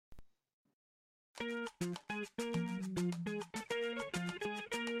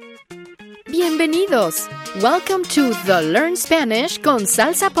Bienvenidos! Welcome to the Learn Spanish con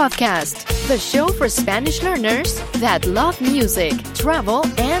Salsa podcast, the show for Spanish learners that love music, travel,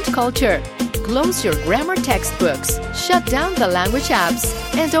 and culture. Close your grammar textbooks, shut down the language apps,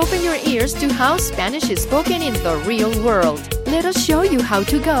 and open your ears to how Spanish is spoken in the real world. Let us show you how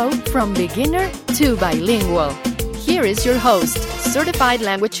to go from beginner to bilingual. Here is your host, certified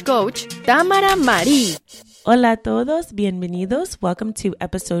language coach, Tamara Marie. Hola a todos, bienvenidos. Welcome to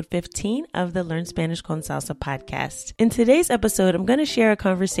episode 15 of the Learn Spanish con Salsa podcast. In today's episode, I'm going to share a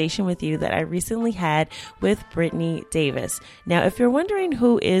conversation with you that I recently had with Brittany Davis. Now, if you're wondering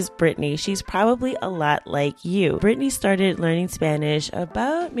who is Brittany, she's probably a lot like you. Brittany started learning Spanish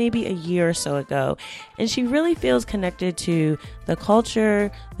about maybe a year or so ago, and she really feels connected to the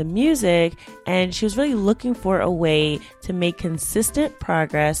culture, the music, and she was really looking for a way to make consistent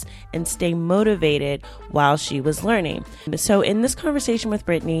progress and stay motivated while she was learning. So in this conversation with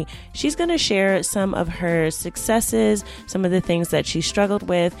Brittany, she's going to share some of her successes, some of the things that she struggled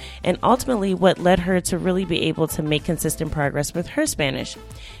with, and ultimately what led her to really be able to make consistent progress with her Spanish.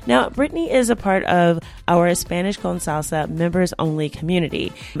 Now, Brittany is a part of our Spanish con Salsa members only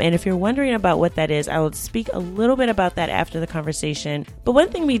community. And if you're wondering about what that is, I will speak a little bit about that after the conversation. But one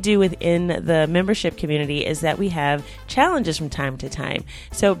thing we do within the membership community is that we have challenges from time to time.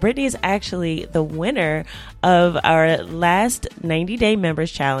 So Brittany is actually the winner of our last 90-day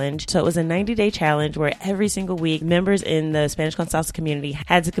members challenge. So it was a 90-day challenge where every single week members in the Spanish con Salsa community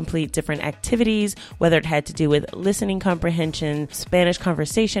had to complete different activities, whether it had to do with listening comprehension, Spanish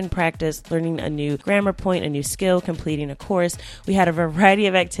conversation practice, learning a new grammar point, a new skill, completing a course. We had a variety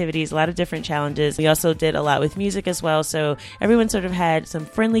of activities, a lot of different challenges. We also did a lot with music as well. So everyone sort of had some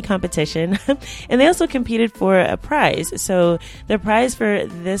friendly competition and they also competed for a prize. So the prize for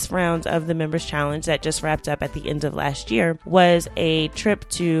this round of the members challenge that just wrapped up at the end of last year was a trip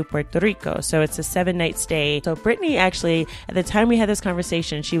to Puerto Rico. So it's a 7-night stay. So Brittany actually, at the time we had this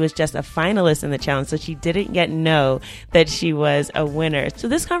conversation, she was just a finalist in the challenge. So she didn't yet know that she was a winner. So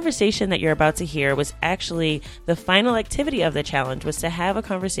this conversation that you're about to hear was actually the final activity of the challenge, was to have a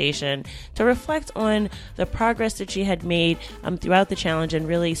conversation to reflect on the progress that she had made throughout the challenge and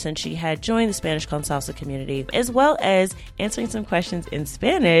really since she had joined the Spanish con Salsa community, as well as answering some questions in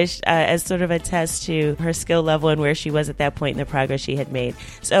Spanish as sort of a test to her skill level and where she was at that point in the progress she had made.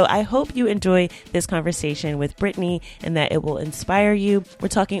 So I hope you enjoy this conversation with Brittany and that it will inspire you. We're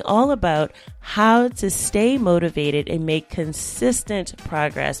talking all about how to stay motivated and make consistent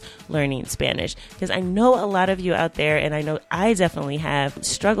progress learning Spanish. Because I know a lot of you out there, and I know I definitely have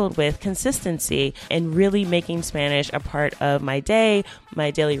struggled with consistency and really making Spanish a part of my day, my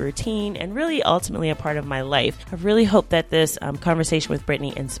daily routine, and really ultimately a part of my life. I really hope that this conversation with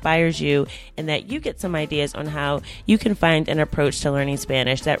Brittany inspires you and that you get some ideas on how you can find an approach to learning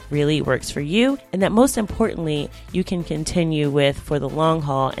Spanish that really works for you and that most importantly, you can continue with for the long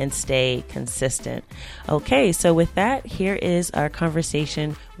haul and stay consistent. Okay, so with that, here is our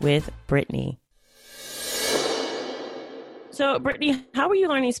conversation with Brittany. So Brittany, how were you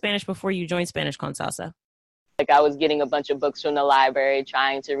learning Spanish before you joined Spanish con Salsa? I was getting a bunch of books from the library,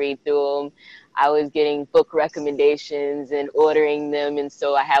 trying to read through them. I was getting book recommendations and ordering them. And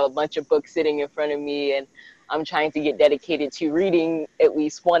so I have a bunch of books sitting in front of me and I'm trying to get dedicated to reading at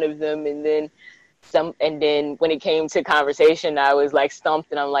least one of them. And then when it came to conversation, I was like stumped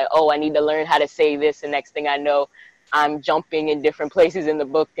and I'm like, oh, I need to learn how to say this. And next thing I know, I'm jumping in different places in the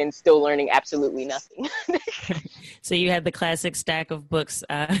book and still learning absolutely nothing. So you had the classic stack of books,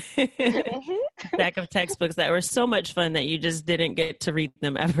 stack of textbooks that were so much fun that you just didn't get to read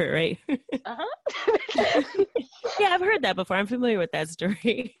them ever, right? Uh-huh. Yeah, I've heard that before. I'm familiar with that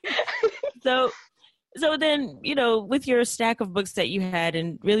story. So then, with your stack of books that you had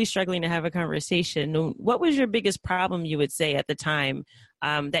and really struggling to have a conversation, what was your biggest problem, you would say, at the time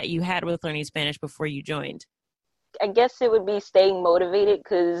that you had with learning Spanish before you joined? I guess it would be staying motivated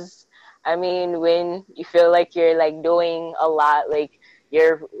because, when you feel like you're like doing a lot, like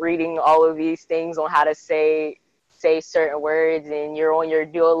you're reading all of these things on how to say certain words and you're on your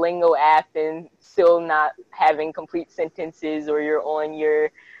Duolingo app and still not having complete sentences, or you're on your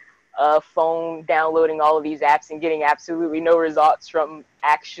phone downloading all of these apps and getting absolutely no results from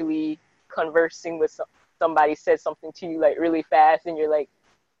actually conversing with somebody says something to you like really fast and you're like,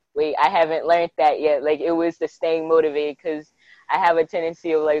 wait, I haven't learned that yet. Like, it was the staying motivated because I have a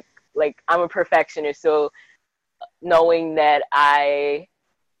tendency of like I'm a perfectionist. So knowing that I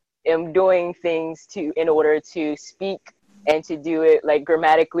am doing things in order to speak and to do it like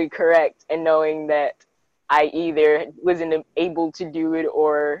grammatically correct, and knowing that I either wasn't able to do it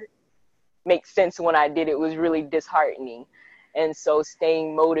or make sense when I did, it was really disheartening. And so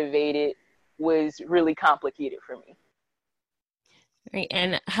staying motivated was really complicated for me. Right.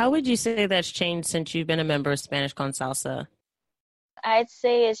 And how would you say that's changed since you've been a member of Spanish con Salsa? I'd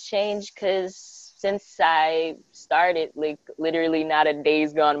say it's changed because since I started, like literally not a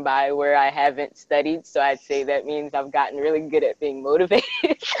day's gone by where I haven't studied. So I'd say that means I've gotten really good at being motivated.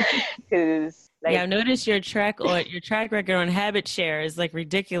 Because I've noticed your track record on Habit Share is like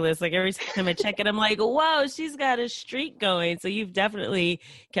ridiculous. Like every time I check it, I'm like, wow, she's got a streak going. So you've definitely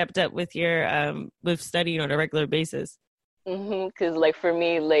kept up with your with studying on a regular basis. Because like for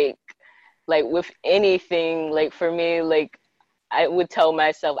me, like with anything, like for me, like I would tell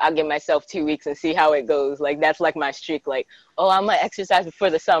myself, I'll give myself 2 weeks and see how it goes. Like that's like my streak. Like, oh, I'm gonna exercise before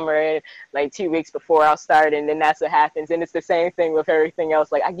the summer, and like 2 weeks before I'll start, and then that's what happens. And it's the same thing with everything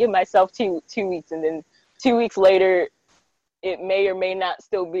else. Like I give myself two weeks, and then 2 weeks later, it may or may not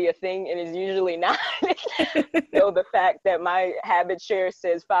still be a thing, and it's usually not. So the fact that my habit share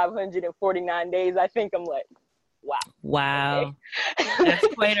says 549 days, I think I'm like, wow. Okay. That's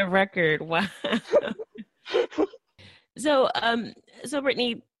quite a record. Wow. So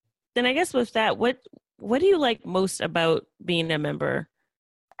Brittany, then I guess with that, what do you like most about being a member?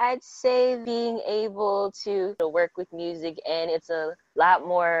 I'd say being able to work with music, and it's a lot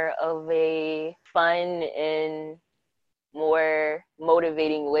more of a fun and more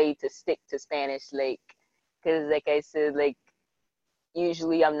motivating way to stick to Spanish, like, because like I said, like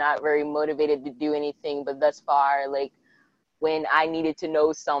usually I'm not very motivated to do anything, but thus far, like when I needed to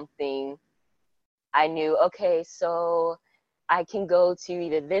know something, I knew, okay, so I can go to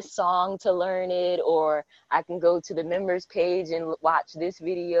either this song to learn it, or I can go to the members page and watch this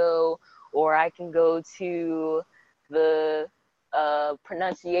video, or I can go to the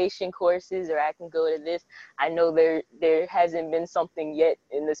pronunciation courses, or I can go to this. I know there hasn't been something yet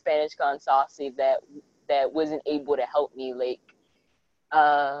in the Spanish con Salsa that wasn't able to help me. Like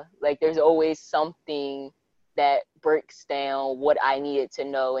there's always something that breaks down what I needed to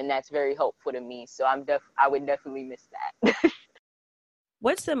know, and that's very helpful to me. So I would definitely miss that.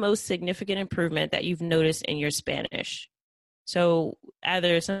 What's the most significant improvement that you've noticed in your Spanish? So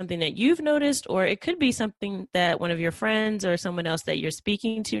either something that you've noticed, or it could be something that one of your friends or someone else that you're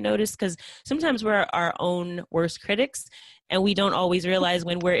speaking to noticed, because sometimes we're our own worst critics and we don't always realize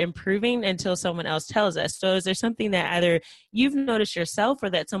when we're improving until someone else tells us. So is there something that either you've noticed yourself or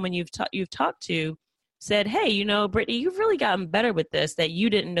that someone you've talked to said, hey, you know, Brittany, you've really gotten better with this, that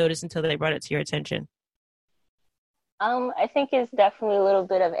you didn't notice until they brought it to your attention? I think it's definitely a little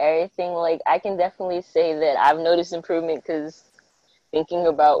bit of everything. Like, I can definitely say that I've noticed improvement because thinking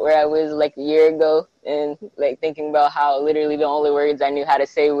about where I was like a year ago, and like thinking about how literally the only words I knew how to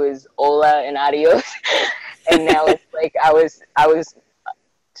say was hola and adios. And now it's like I was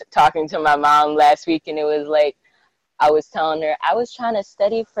talking to my mom last week, and it was like I was telling her I was trying to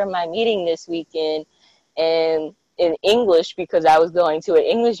study for my meeting this weekend and in English, because I was going to an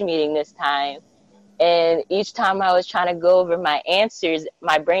English meeting this time. And each time I was trying to go over my answers,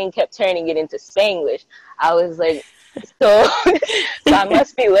 my brain kept turning it into Spanglish. I was like, so I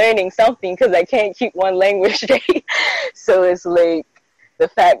must be learning something because I can't keep one language straight. So it's like the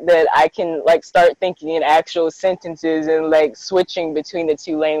fact that I can like start thinking in actual sentences and like switching between the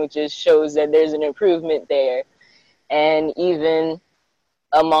two languages shows that there's an improvement there. And even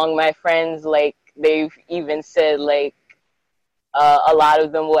among my friends, like they've even said like, a lot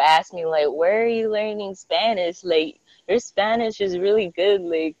of them will ask me like, where are you learning Spanish? Like, your Spanish is really good.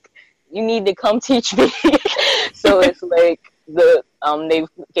 Like, you need to come teach me. So it's like they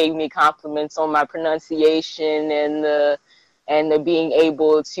gave me compliments on my pronunciation and the being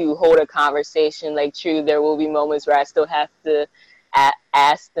able to hold a conversation. Like, true, there will be moments where I still have to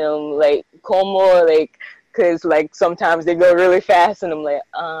ask them like, como, like, because like sometimes they go really fast and I'm like,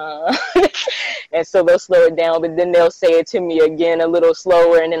 and so they'll slow it down, but then they'll say it to me again a little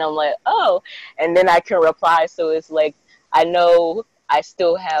slower, and then I'm like, oh, and then I can reply. So it's like I know I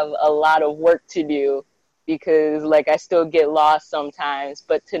still have a lot of work to do because like I still get lost sometimes,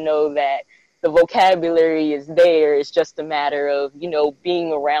 but to know that the vocabulary is there, it's just a matter of, you know,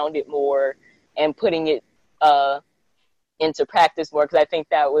 being around it more and putting it into practice more, because I think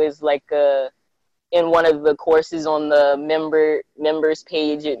that was like in one of the courses on the members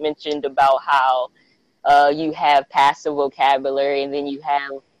page, it mentioned about how you have passive vocabulary and then you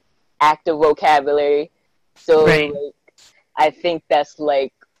have active vocabulary. So right. Like, I think that's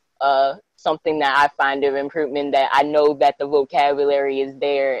like something that I find of improvement, that I know that the vocabulary is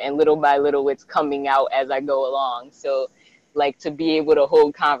there and little by little it's coming out as I go along. So like to be able to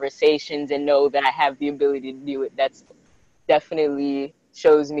hold conversations and know that I have the ability to do it, that's definitely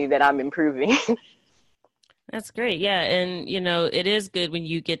shows me that I'm improving. That's great. Yeah. And, it is good when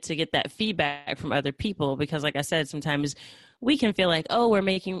you get to get that feedback from other people because, like I said, sometimes we can feel like, oh, we're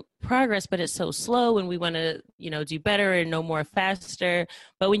making progress, but it's so slow and we want to, do better and know more faster.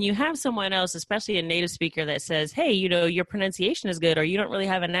 But when you have someone else, especially a native speaker that says, hey, your pronunciation is good or you don't really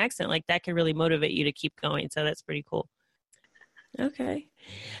have an accent, like that can really motivate you to keep going. So that's pretty cool. Okay.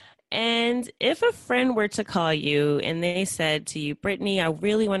 And if a friend were to call you and they said to you, Brittany, I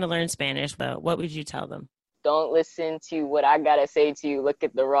really want to learn Spanish, but what would you tell them? Don't listen to what I gotta say to you. Look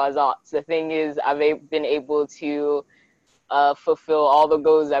at the results. The thing is, I've been able to fulfill all the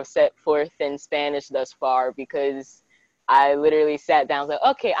goals I've set forth in Spanish thus far because I literally sat down and was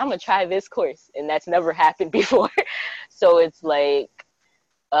like, okay, I'm gonna try this course, and that's never happened before. So it's like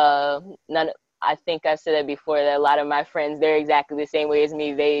I think I've said that before, that a lot of my friends, they're exactly the same way as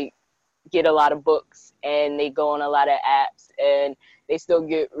me. They get a lot of books and they go on a lot of apps and they still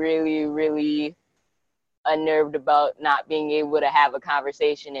get really, really unnerved about not being able to have a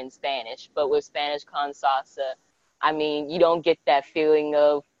conversation in Spanish. But with Spanish con salsa, I mean, you don't get that feeling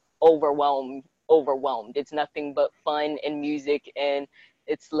of overwhelmed. It's nothing but fun and music, and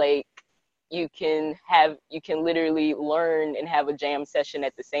it's like you can literally learn and have a jam session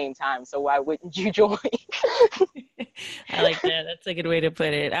at the same time. So why wouldn't you join? I like that. That's a good way to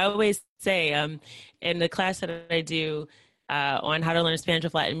put it. I always say in the class that I do on how to learn Spanish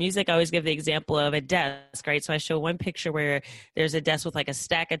with Latin music, I always give the example of a desk, right? So I show one picture where there's a desk with like a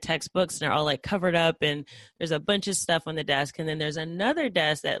stack of textbooks and they're all like covered up and there's a bunch of stuff on the desk. And then there's another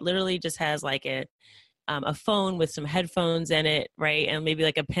desk that literally just has like a phone with some headphones in it, right? And maybe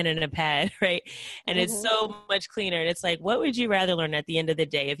like a pen and a pad, right? And it's so much cleaner. And it's like, what would you rather learn at the end of the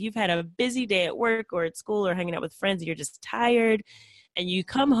day? If you've had a busy day at work or at school or hanging out with friends and you're just tired and you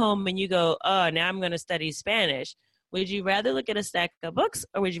come home and you go, oh, now I'm going to study Spanish. Would you rather look at a stack of books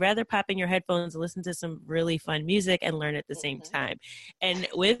or would you rather pop in your headphones and listen to some really fun music and learn at the same time? And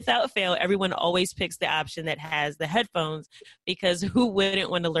without fail, everyone always picks the option that has the headphones because who wouldn't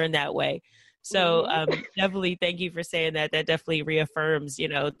want to learn that way? So definitely thank you for saying that. That definitely reaffirms,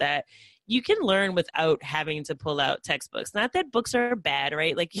 that you can learn without having to pull out textbooks. Not that books are bad,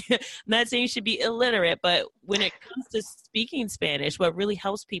 right? Like I'm not saying you should be illiterate, but when it comes to speaking Spanish, what really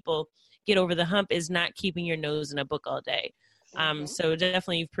helps people get over the hump is not keeping your nose in a book all day. So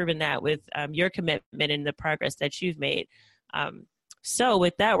definitely you've proven that with your commitment and the progress that you've made. So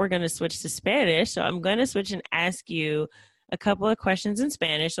with that, we're going to switch to Spanish. So I'm going to switch and ask you a couple of questions in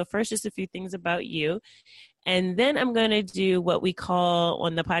Spanish. So first, just a few things about you. And then I'm going to do what we call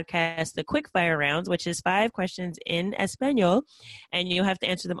on the podcast the quick fire rounds, which is 5 questions in Espanol. And you'll have to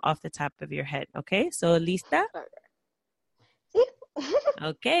answer them off the top of your head. Okay, so ¿lista? Sí.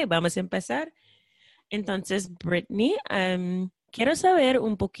 Ok, vamos a empezar. Entonces, Brittany, quiero saber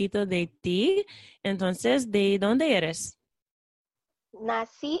un poquito de ti. Entonces, ¿de dónde eres?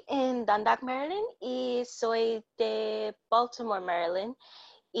 Nací en Dundalk, Maryland, y soy de Baltimore, Maryland,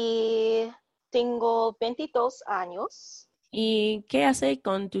 y tengo 22 años. ¿Y qué haces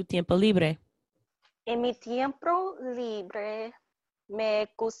con tu tiempo libre? En mi tiempo libre me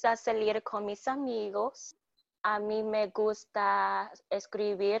gusta salir con mis amigos. A mí me gusta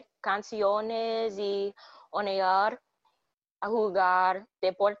escribir canciones y a jugar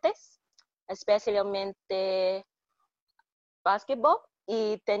deportes, especialmente básquetbol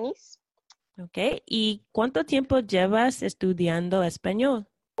y tenis. Ok, ¿y cuánto tiempo llevas estudiando español?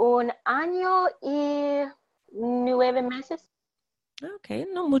 1 año y 9 meses. Ok,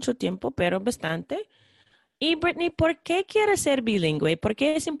 no mucho tiempo, pero bastante. Y Brittany, ¿por qué quieres ser bilingüe? ¿Por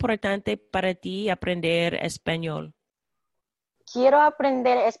qué es importante para ti aprender español? Quiero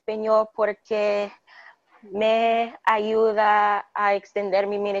aprender español porque me ayuda a extender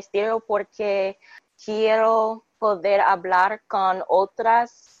mi ministerio, porque quiero poder hablar con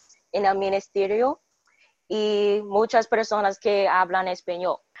otras en el ministerio y muchas personas que hablan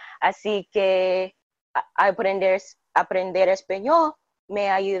español. Así que aprender español me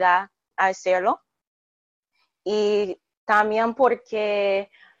ayuda a hacerlo. Y también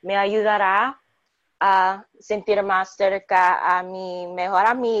porque me ayudará a sentir más cerca a mi mejor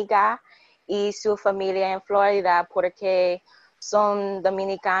amiga y su familia en Florida, porque son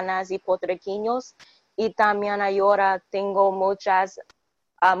dominicanas y puertorriqueños. Y también ahora tengo mucha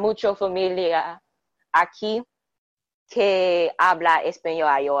familia aquí que habla español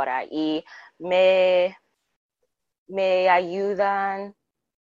ahora y me ayudan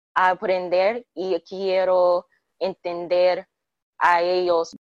a aprender y quiero entender a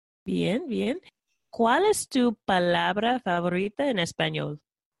ellos. Bien, bien. ¿Cuál es tu palabra favorita en español?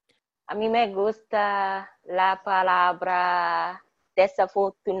 A mí me gusta la palabra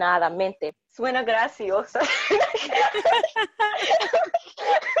desafortunadamente. Suena graciosa.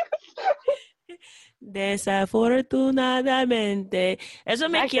 Desafortunadamente. Eso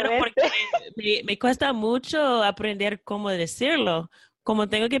me quiero porque me cuesta mucho aprender cómo decirlo. Como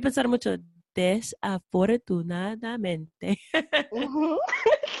tengo que pensar mucho, desafortunadamente. Uh-huh.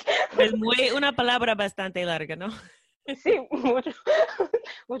 Es una palabra bastante larga, ¿no? Sí,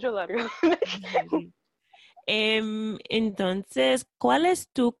 mucho largo. Sí. Entonces, ¿cuál es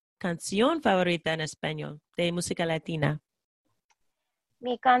tu canción favorita en español de música latina?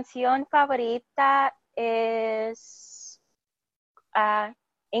 Mi canción favorita es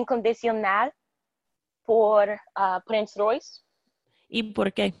Incondicional por Prince Royce. ¿Y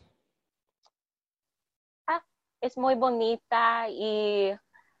por qué? Es muy bonita y el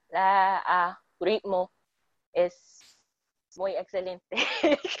ritmo es muy excelente.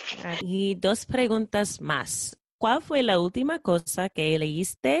 Y dos preguntas más. ¿Cuál fue la última cosa que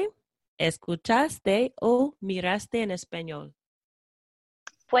leíste, escuchaste o miraste en español?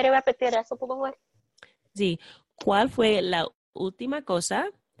 ¿Puede repetir eso, por favor? Sí. ¿Cuál fue la última cosa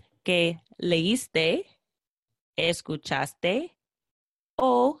que leíste, escuchaste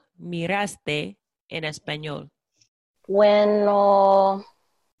o miraste en español? Bueno,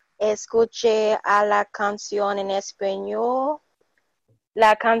 escuché a la canción en español,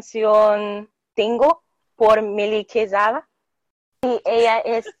 la canción Tengo por Mili Quesada. Y ella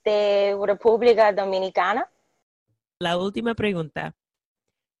es de República Dominicana. La última pregunta.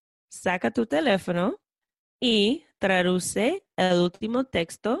 Saca tu teléfono y traduce el último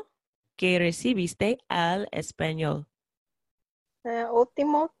texto que recibiste al español. El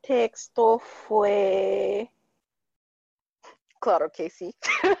último texto fue... Claro que sí.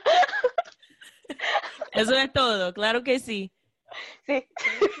 Eso es todo, claro que sí. Sí.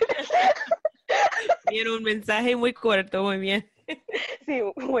 Tiene un mensaje muy corto, muy bien. Sí,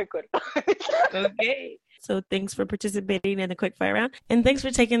 muy corto. Okay. So thanks for participating in the quickfire round. And thanks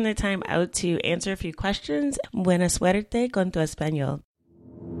for taking the time out to answer a few questions. Buena suerte con tu español.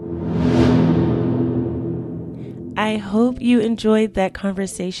 I hope you enjoyed that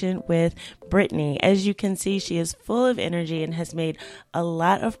conversation with Brittany. As you can see, she is full of energy and has made a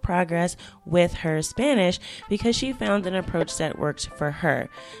lot of progress with her Spanish because she found an approach that works for her.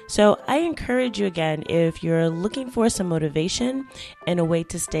 So I encourage you again, if you're looking for some motivation and a way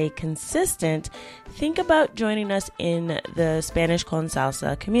to stay consistent, think about joining us in the Spanish con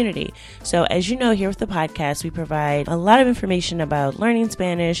Salsa community. So as you know, here with the podcast, we provide a lot of information about learning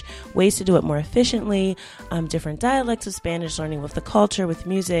Spanish, ways to do it more efficiently, different dialects of Spanish, learning with the culture, with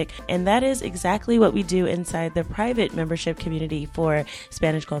music, and that is exactly what we do inside the private membership community for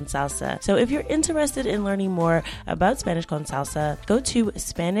Spanish con Salsa. So if you're interested in learning more about Spanish con Salsa, go to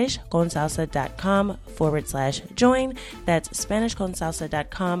SpanishConSalsa.com/join. That's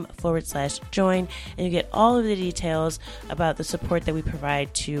SpanishConSalsa.com/join, and you get all of the details about the support that we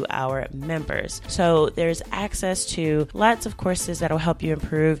provide to our members. So there's access to lots of courses that will help you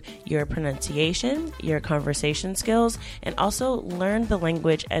improve your pronunciation, your conversation skills, and also learn the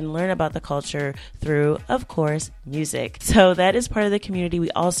language and learn about the culture through, of course, music. So that is part of the community.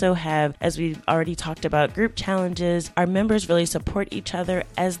 We also have, as we've already talked about, group challenges. Our members really support each other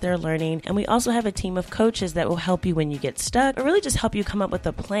as they're learning. And we also have a team of coaches that will help you when you get stuck, or really just help you come up with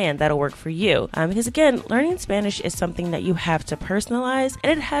a plan that'll work for you. Because again, learning Spanish is something that you have to personalize,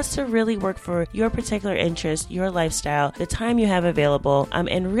 and it has to really work for your particular interest, your lifestyle, the time you have available,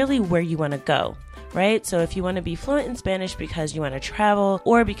 and really where you want to go. Right? So if you want to be fluent in Spanish because you want to travel,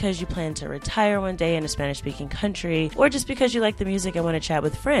 or because you plan to retire one day in a Spanish-speaking country, or just because you like the music and want to chat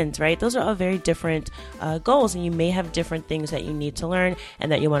with friends, right? Those are all very different goals, and you may have different things that you need to learn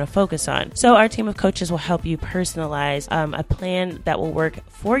and that you want to focus on. So our team of coaches will help you personalize a plan that will work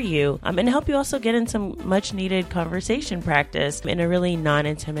for you, and help you also get in some much-needed conversation practice in a really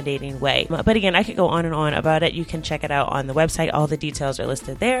non-intimidating way. But again, I could go on and on about it. You can check it out on the website. All the details are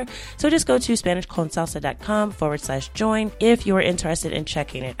listed there. So just go to SpanishConSalsa.com/join if you're interested in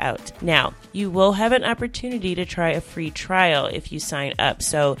checking it out. Now, you will have an opportunity to try a free trial if you sign up.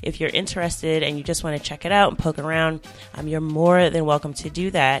 So if you're interested and you just want to check it out and poke around, you're more than welcome to do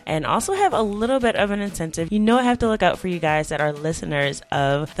that. And also have a little bit of an incentive. You know I have to look out for you guys that are listeners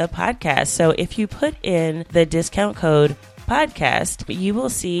of the podcast. So if you put in the discount code podcast, you will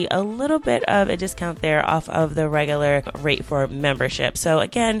see a little bit of a discount there off of the regular rate for membership. So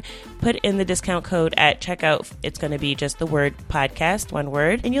again, put in the discount code at checkout. It's going to be just the word podcast, one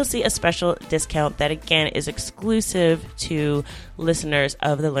word, and you'll see a special discount that again is exclusive to listeners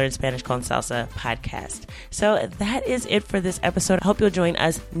of the Learn Spanish con Salsa podcast. So that is it for this episode. I hope you'll join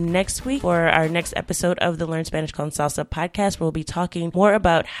us next week for our next episode of the Learn Spanish con Salsa podcast. We'll be talking more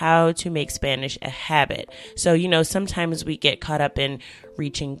about how to make Spanish a habit. So, sometimes we get caught up in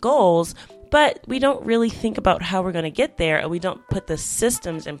reaching goals, but we don't really think about how we're going to get there, and we don't put the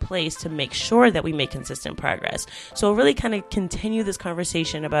systems in place to make sure that we make consistent progress. So we'll really kind of continue this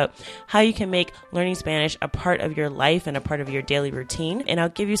conversation about how you can make learning Spanish a part of your life and a part of your daily routine. And I'll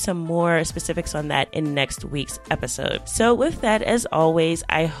give you some more specifics on that in next week's episode. So with that, as always,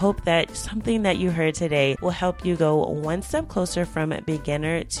 I hope that something that you heard today will help you go one step closer from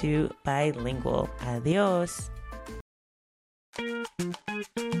beginner to bilingual. Adios.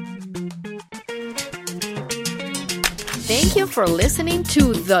 Thank you for listening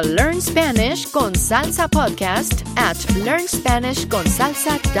to the Learn Spanish con Salsa podcast at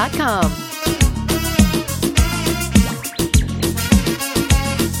learnspanishconsalsa.com.